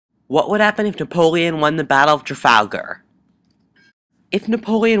What would happen if Napoleon won the Battle of Trafalgar? If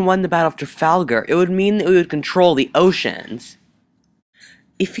Napoleon won the Battle of Trafalgar, it would mean that we would control the oceans.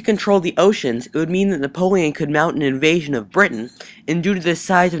 If he controlled the oceans, it would mean that Napoleon could mount an invasion of Britain, and due to the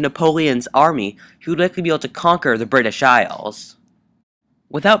size of Napoleon's army, he would likely be able to conquer the British Isles.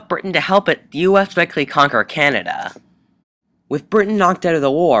 Without Britain to help it, the U.S. would likely conquer Canada. With Britain knocked out of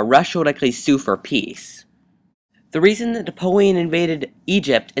the war, Russia would likely sue for peace. The reason that Napoleon invaded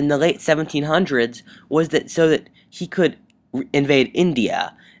Egypt in the late 1700s was so that he could invade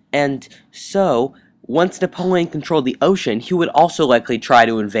India, and so, once Napoleon controlled the ocean, he would also likely try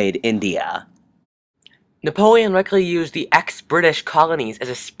to invade India. Napoleon likely used the ex-British colonies as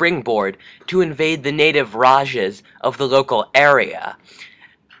a springboard to invade the native Rajas of the local area.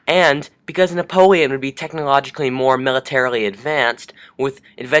 And because Napoleon would be technologically more militarily advanced, with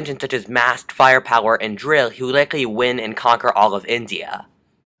inventions such as massed firepower and drill, he would likely win and conquer all of India.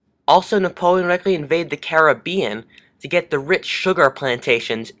 Also, Napoleon would likely invade the Caribbean to get the rich sugar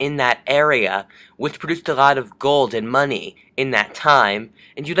plantations in that area, which produced a lot of gold and money in that time,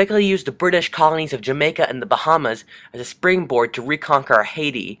 and he'd likely use the British colonies of Jamaica and the Bahamas as a springboard to reconquer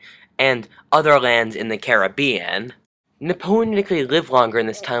Haiti and other lands in the Caribbean. Napoleon would likely live longer in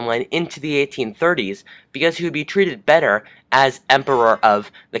this timeline into the 1830s because he would be treated better as Emperor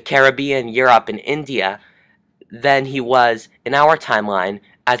of the Caribbean, Europe, and India than he was in our timeline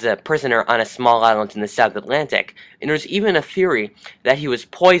as a prisoner on a small island in the South Atlantic, and there was even a theory that he was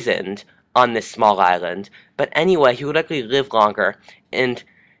poisoned on this small island. But anyway, he would likely live longer, and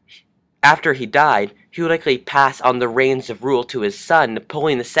after he died, he would likely pass on the reins of rule to his son,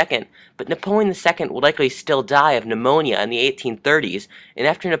 Napoleon II, but Napoleon II would likely still die of pneumonia in the 1830s, and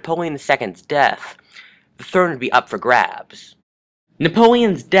after Napoleon II's death, the throne would be up for grabs.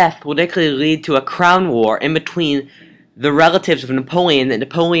 Napoleon's death would likely lead to a crown war in between the relatives of Napoleon that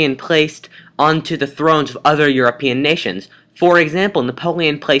Napoleon placed onto the thrones of other European nations. For example,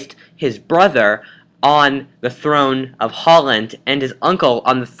 Napoleon placed his brother on the throne of Holland and his uncle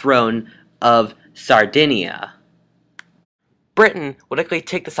on the throne of Sardinia. Britain would likely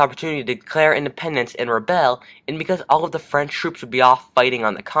take this opportunity to declare independence and rebel, and because all of the French troops would be off fighting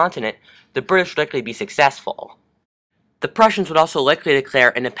on the continent, the British would likely be successful. The Prussians would also likely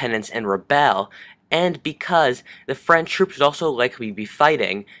declare independence and rebel, and because the French troops would also likely be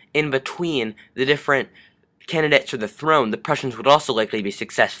fighting in between the different candidates for the throne, the Prussians would also likely be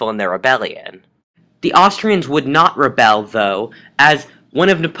successful in their rebellion. The Austrians would not rebel, though, as one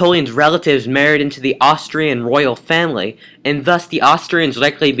of Napoleon's relatives married into the Austrian royal family, and thus the Austrians would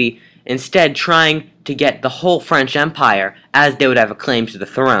likely be instead trying to get the whole French Empire, as they would have a claim to the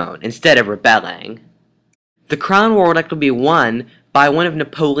throne, instead of rebelling. The Crown War would likely be won by one of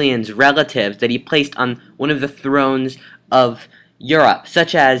Napoleon's relatives that he placed on one of the thrones of Europe,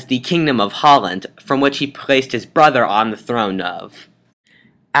 such as the Kingdom of Holland, from which he placed his brother on the throne of.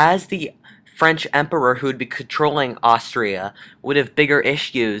 As the French emperor who would be controlling Austria would have bigger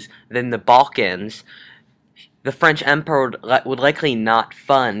issues than the Balkans, the French emperor would likely not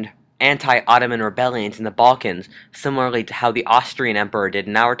fund anti-Ottoman rebellions in the Balkans, similarly to how the Austrian emperor did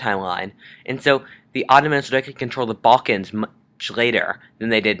in our timeline, and so the Ottomans would likely control the Balkans much later than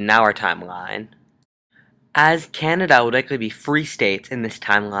they did in our timeline. As Canada would likely be free states in this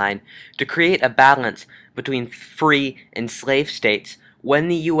timeline, to create a balance between free and slave states, when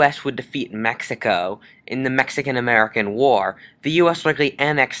the U.S. would defeat Mexico in the Mexican-American War, the U.S. would likely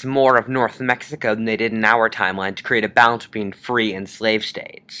annex more of North Mexico than they did in our timeline to create a balance between free and slave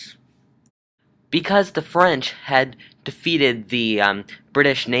states. Because the French had defeated the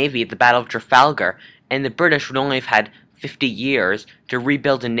British Navy at the Battle of Trafalgar, and the British would only have had 50 years to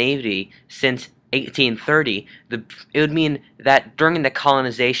rebuild a navy since 1830, it would mean that during the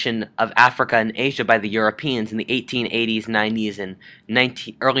colonization of Africa and Asia by the Europeans in the 1880s, 90s, and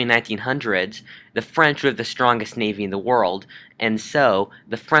early 1900s, the French would have the strongest navy in the world, and so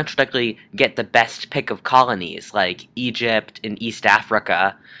the French would likely get the best pick of colonies, like Egypt and East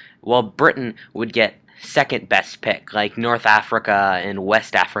Africa, while Britain would get second best pick, like North Africa and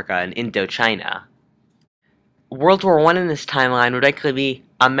West Africa and Indochina. World War I in this timeline would likely be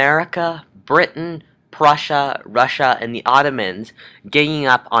America, Britain, Prussia, Russia, and the Ottomans ganging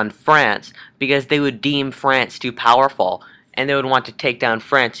up on France because they would deem France too powerful, and they would want to take down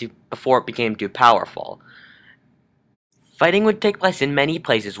France before it became too powerful. Fighting would take place in many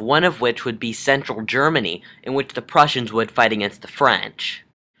places, one of which would be central Germany, in which the Prussians would fight against the French,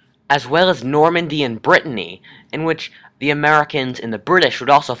 as well as Normandy and Brittany, in which the Americans and the British would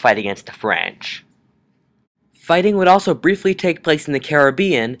also fight against the French. Fighting would also briefly take place in the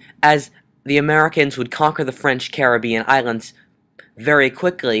Caribbean, as the Americans would conquer the French Caribbean islands very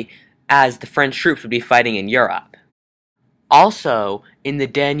quickly, as the French troops would be fighting in Europe. Also, in the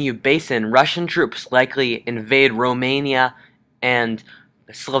Danube Basin, Russian troops likely invade Romania and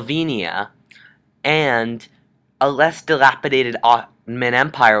Slovenia, and a less dilapidated Ottoman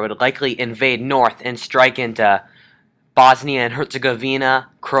Empire would likely invade north and strike into Bosnia and Herzegovina,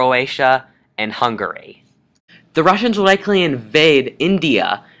 Croatia, and Hungary. The Russians would likely invade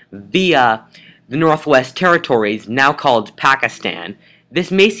India via the Northwest Territories, now called Pakistan.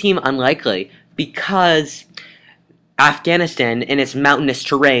 This may seem unlikely because Afghanistan and its mountainous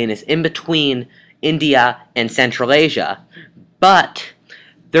terrain is in between India and Central Asia. But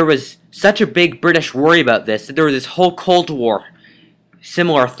there was such a big British worry about this that there was this whole Cold War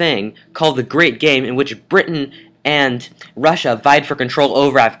similar thing called the Great Game, in which Britain and Russia vied for control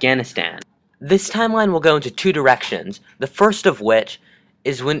over Afghanistan. This timeline will go into two directions, the first of which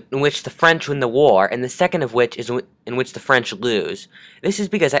is in which the French win the war, and the second of which is in which the French lose. This is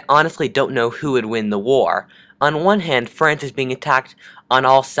because I honestly don't know who would win the war. On one hand, France is being attacked on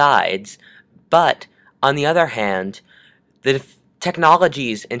all sides, but on the other hand, the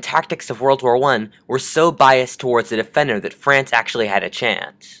technologies and tactics of World War I were so biased towards the defender that France actually had a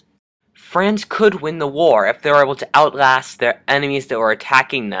chance. France could win the war if they were able to outlast their enemies that were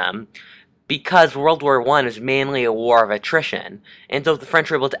attacking them, because World War I is mainly a war of attrition, and so if the French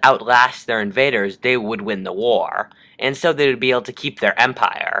were able to outlast their invaders, they would win the war, and so they would be able to keep their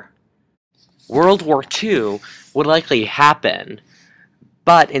empire. World War II would likely happen,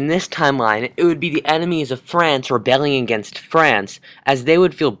 but in this timeline, it would be the enemies of France rebelling against France, as they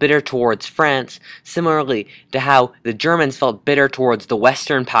would feel bitter towards France, similarly to how the Germans felt bitter towards the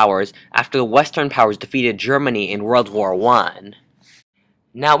Western powers after the Western powers defeated Germany in World War I.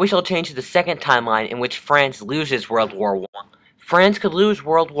 Now we shall change to the second timeline in which France loses World War I. France could lose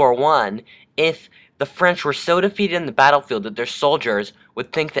World War I if the French were so defeated in the battlefield that their soldiers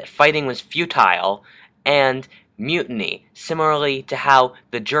would think that fighting was futile and mutiny, similarly to how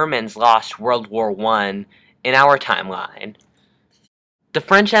the Germans lost World War I in our timeline. The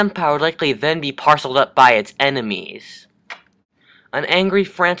French Empire would likely then be parceled up by its enemies. An angry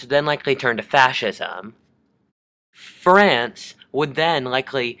France would then likely turn to fascism. France would then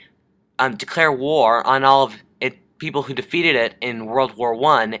likely declare war on all of its people who defeated it in World War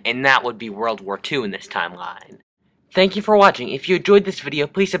I, and that would be World War II in this timeline. Thank you for watching. If you enjoyed this video,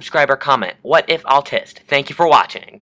 please subscribe or comment. What if Altist? Thank you for watching.